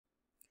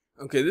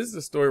Okay, this is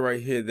a story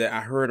right here that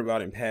I heard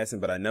about in passing,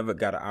 but I never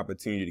got an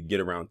opportunity to get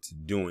around to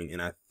doing.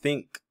 And I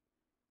think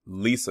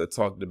Lisa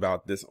talked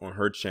about this on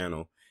her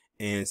channel,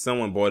 and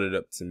someone brought it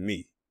up to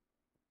me.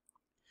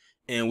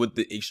 And with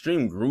the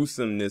extreme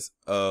gruesomeness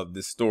of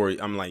this story,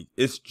 I'm like,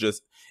 it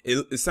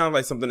sounds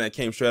like something that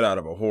came straight out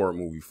of a horror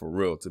movie, for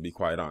real, to be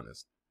quite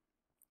honest.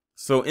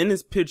 So in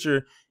this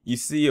picture, you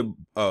see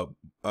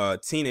a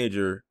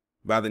teenager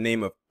by the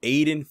name of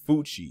Aiden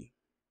Fucci.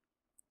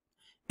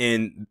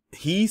 And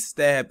he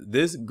stabbed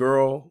this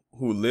girl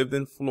who lived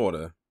in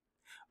Florida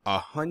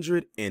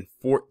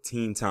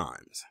 114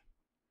 times.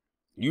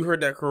 You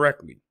heard that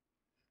correctly.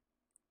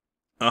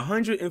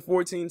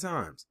 114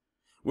 times,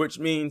 which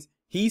means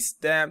he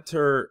stabbed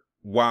her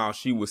while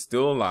she was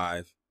still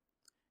alive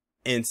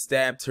and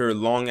stabbed her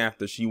long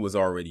after she was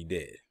already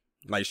dead.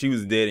 Like, she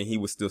was dead and he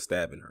was still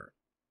stabbing her.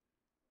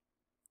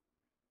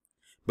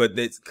 But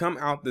it's come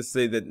out to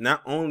say that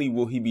not only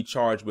will he be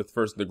charged with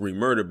first-degree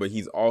murder, but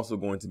he's also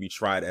going to be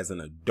tried as an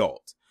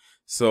adult.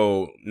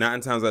 So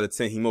 9 times out of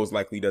 10, he most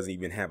likely doesn't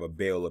even have a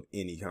bail of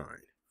any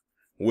kind,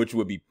 which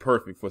would be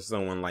perfect for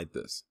someone like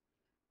this.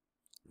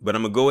 But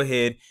I'm going to go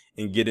ahead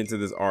and get into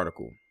this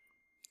article.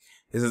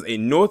 It says a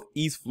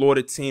Northeast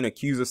Florida teen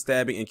accused of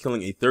stabbing and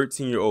killing a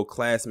 13-year-old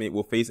classmate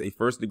will face a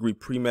first-degree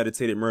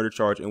premeditated murder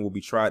charge and will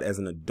be tried as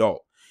an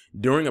adult.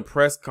 During a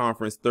press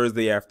conference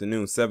Thursday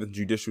afternoon, 7th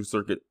Judicial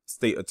Circuit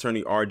State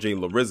Attorney R.J.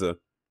 Larissa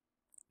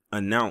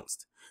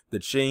announced the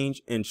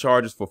change in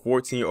charges for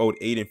 14-year-old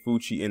Aiden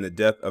Fucci in the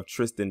death of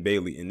Tristan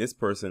Bailey. And this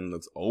person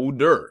looks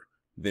older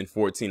than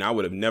 14. I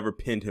would have never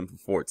pinned him for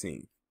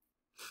 14.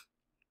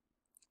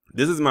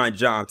 This is my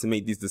job to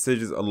make these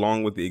decisions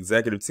along with the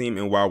executive team,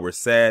 and while we're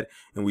sad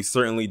and we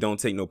certainly don't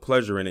take no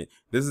pleasure in it,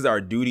 this is our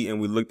duty, and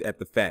we looked at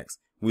the facts.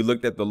 We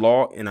looked at the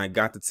law, and I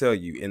got to tell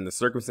you, in the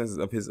circumstances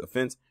of his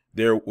offense,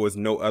 there was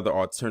no other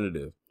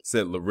alternative,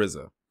 said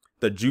Larissa.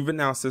 The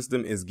juvenile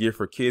system is geared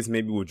for kids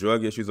maybe with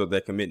drug issues or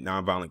that commit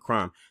nonviolent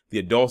crime. The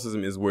adult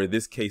system is where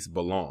this case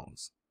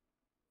belongs.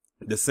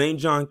 The St.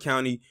 John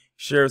County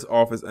Sheriff's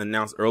Office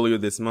announced earlier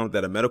this month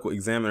that a medical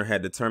examiner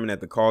had determined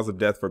that the cause of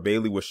death for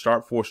Bailey was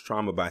sharp force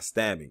trauma by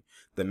stabbing.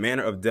 The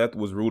manner of death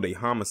was ruled a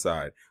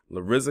homicide.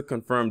 Larissa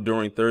confirmed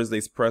during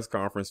Thursday's press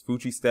conference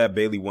Fucci stabbed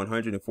Bailey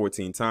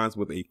 114 times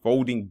with a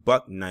folding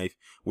buck knife,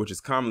 which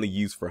is commonly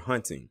used for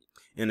hunting.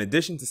 In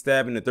addition to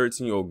stabbing the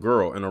 13-year-old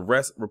girl, an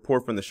arrest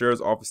report from the sheriff's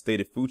office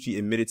stated Fucci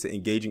admitted to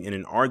engaging in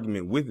an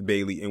argument with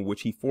Bailey in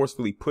which he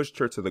forcefully pushed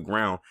her to the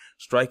ground,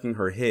 striking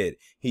her head.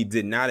 He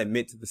did not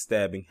admit to the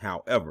stabbing,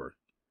 however.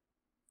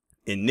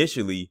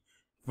 Initially,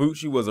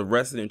 Fucci was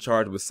arrested and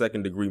charged with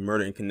second-degree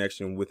murder in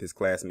connection with his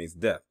classmate's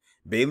death.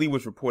 Bailey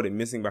was reported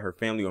missing by her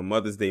family on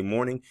Mother's Day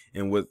morning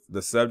and was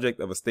the subject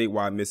of a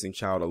statewide missing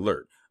child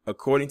alert.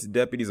 According to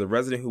deputies, a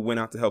resident who went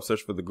out to help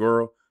search for the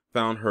girl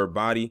found her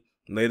body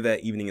later that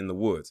evening in the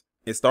woods.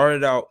 It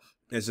started out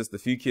as just a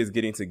few kids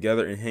getting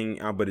together and hanging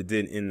out, but it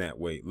didn't end that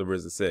way,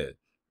 Larissa said.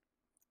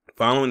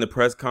 Following the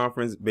press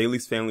conference,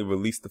 Bailey's family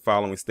released the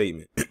following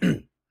statement.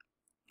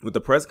 With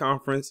the press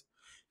conference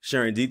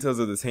sharing details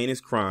of this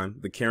heinous crime,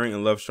 the caring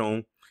and love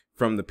shown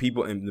from the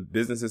people and the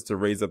businesses to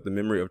raise up the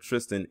memory of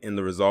Tristan and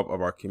the resolve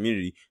of our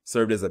community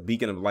served as a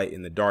beacon of light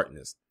in the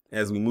darkness.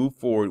 As we move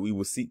forward, we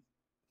will seek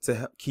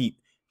to keep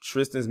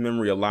Tristan's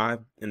memory alive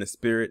in the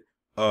spirit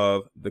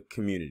of the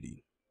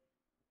community.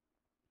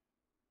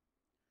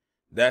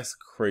 That's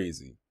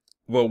crazy.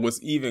 Well,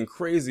 what's even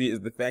crazier is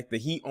the fact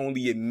that he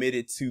only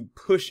admitted to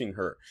pushing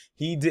her.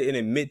 He didn't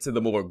admit to the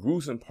more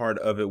gruesome part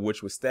of it,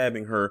 which was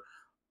stabbing her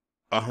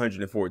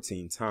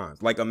 114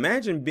 times. Like,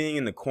 imagine being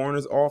in the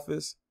coroner's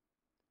office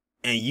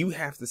and you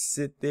have to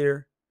sit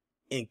there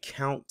and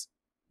count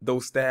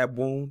those stab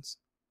wounds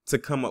to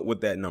come up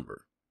with that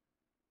number.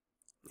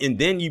 And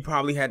then you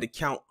probably had to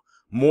count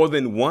more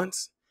than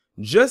once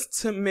just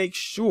to make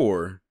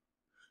sure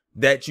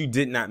that you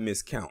did not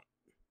miscount.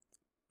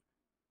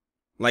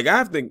 Like, I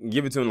have to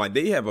give it to them, like,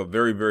 they have a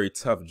very, very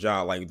tough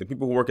job. Like, the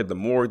people who work at the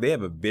morgue, they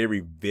have a very,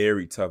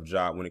 very tough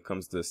job when it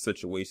comes to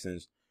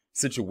situations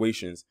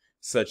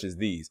such as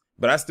these.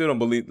 But I still don't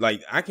believe,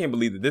 like, I can't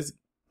believe that this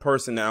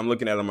person that I'm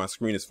looking at on my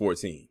screen is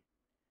 14.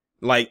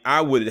 Like, I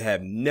would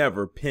have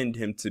never pinned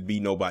him to be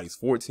nobody's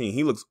 14.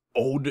 He looks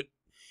older.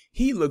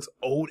 He looks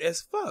old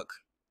as fuck.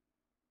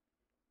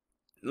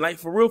 Like,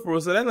 for real, for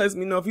real. So that lets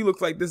me know if he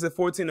looks like this at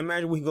 14,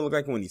 imagine what he's gonna look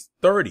like when he's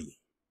 30.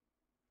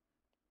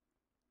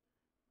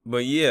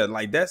 But yeah,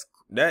 like,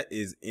 that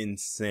is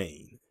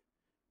insane.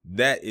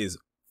 That is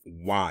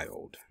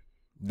wild.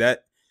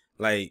 That,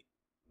 like,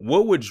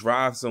 what would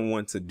drive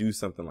someone to do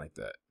something like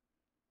that?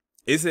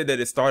 It said that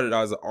it started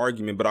out as an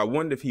argument, but I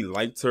wonder if he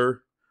liked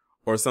her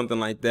or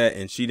something like that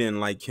and she didn't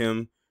like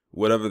him,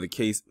 whatever the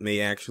case may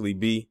actually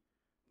be,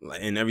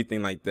 and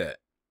everything like that.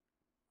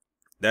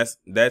 That's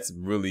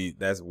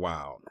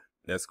wild.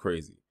 That's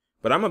crazy.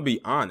 But I'm gonna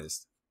be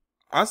honest.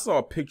 I saw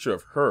a picture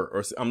of her,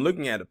 or I'm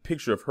looking at a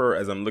picture of her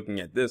as I'm looking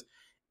at this,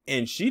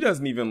 and she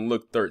doesn't even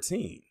look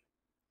 13.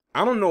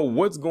 I don't know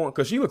what's going,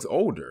 because she looks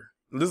older.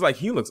 Looks like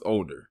he looks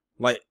older.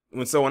 Like,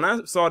 when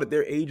I saw that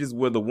their ages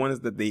were the ones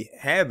that they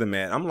had them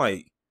at, I'm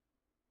like,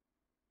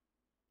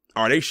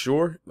 Are they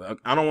sure?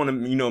 I don't want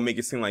to, make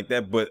it seem like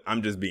that, but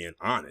I'm just being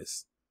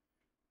honest.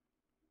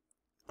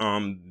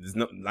 I'm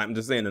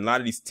just saying a lot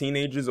of these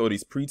teenagers or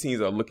these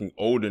preteens are looking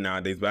older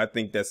nowadays, but I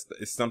think it's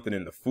something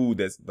in the food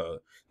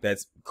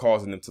that's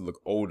causing them to look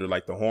older,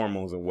 like the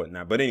hormones and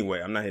whatnot. But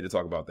anyway, I'm not here to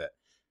talk about that.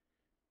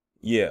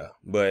 Yeah,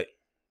 but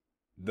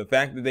the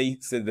fact that they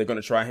said they're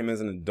going to try him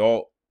as an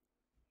adult,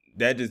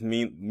 that just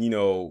means,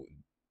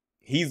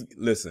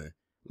 listen,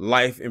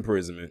 life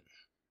imprisonment.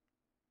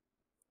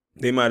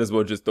 They might as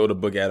well just throw the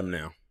book at him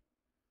now.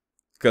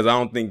 Because I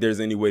don't think there's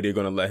any way they're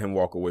going to let him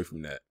walk away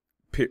from that.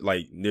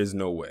 Like, there's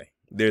no way.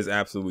 There's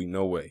absolutely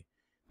no way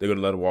they're going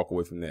to let him walk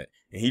away from that.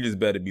 And he just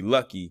better be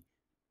lucky.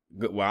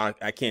 Well,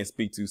 I can't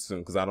speak too soon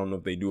because I don't know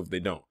if they do, if they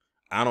don't.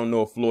 I don't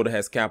know if Florida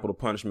has capital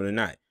punishment or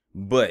not.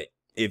 But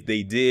if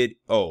they did,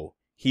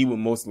 he would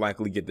most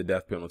likely get the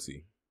death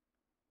penalty.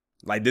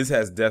 Like, this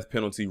has death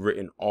penalty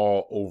written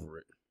all over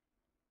it.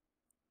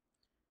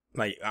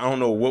 Like, I don't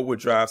know what would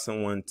drive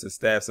someone to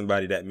stab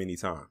somebody that many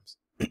times.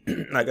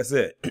 Like I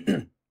said,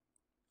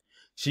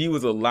 she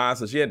was alive,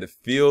 so she had to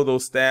feel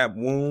those stab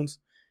wounds,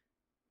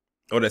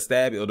 or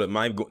the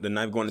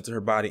knife going into her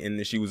body, and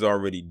then she was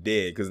already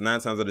dead. Because 9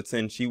 times out of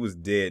 10, she was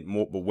dead,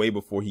 but way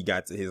before he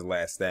got to his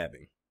last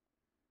stabbing.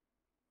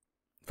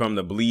 From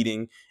the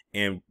bleeding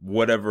and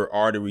whatever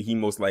artery he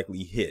most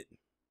likely hit.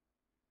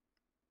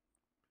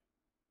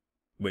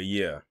 But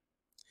yeah.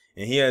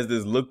 And he has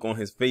this look on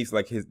his face,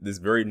 like this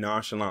very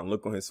nonchalant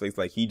look on his face,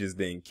 like he just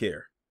didn't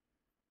care.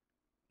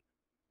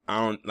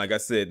 Like I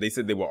said, they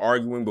said they were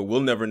arguing, but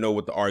we'll never know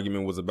what the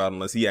argument was about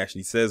unless he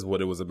actually says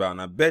what it was about.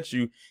 And I bet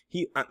you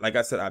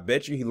I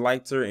bet you he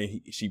liked her, and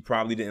she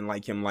probably didn't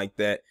like him like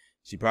that.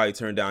 She probably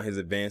turned down his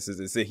advances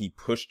and said he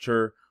pushed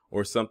her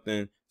or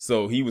something.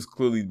 So he was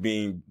clearly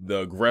being the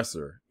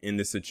aggressor in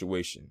this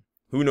situation.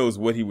 Who knows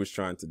what he was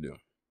trying to do?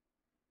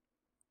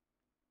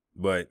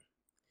 But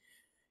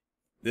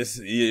it's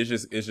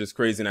just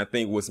crazy. And I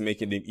think what's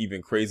making it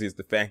even crazy is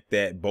the fact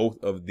that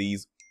both of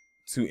these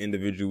two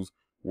individuals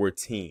were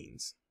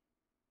teens.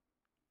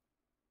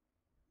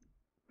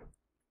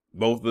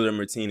 Both of them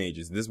are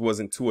teenagers. This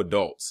wasn't 2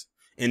 adults.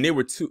 And they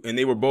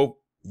were both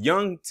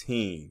young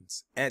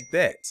teens at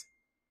that.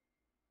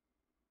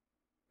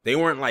 They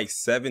weren't like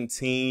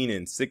 17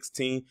 and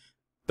 16,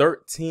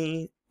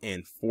 13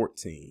 and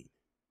 14.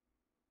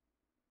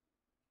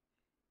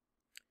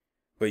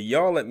 But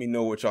y'all let me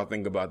know what y'all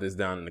think about this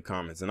down in the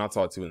comments, and I'll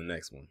talk to you in the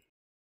next one.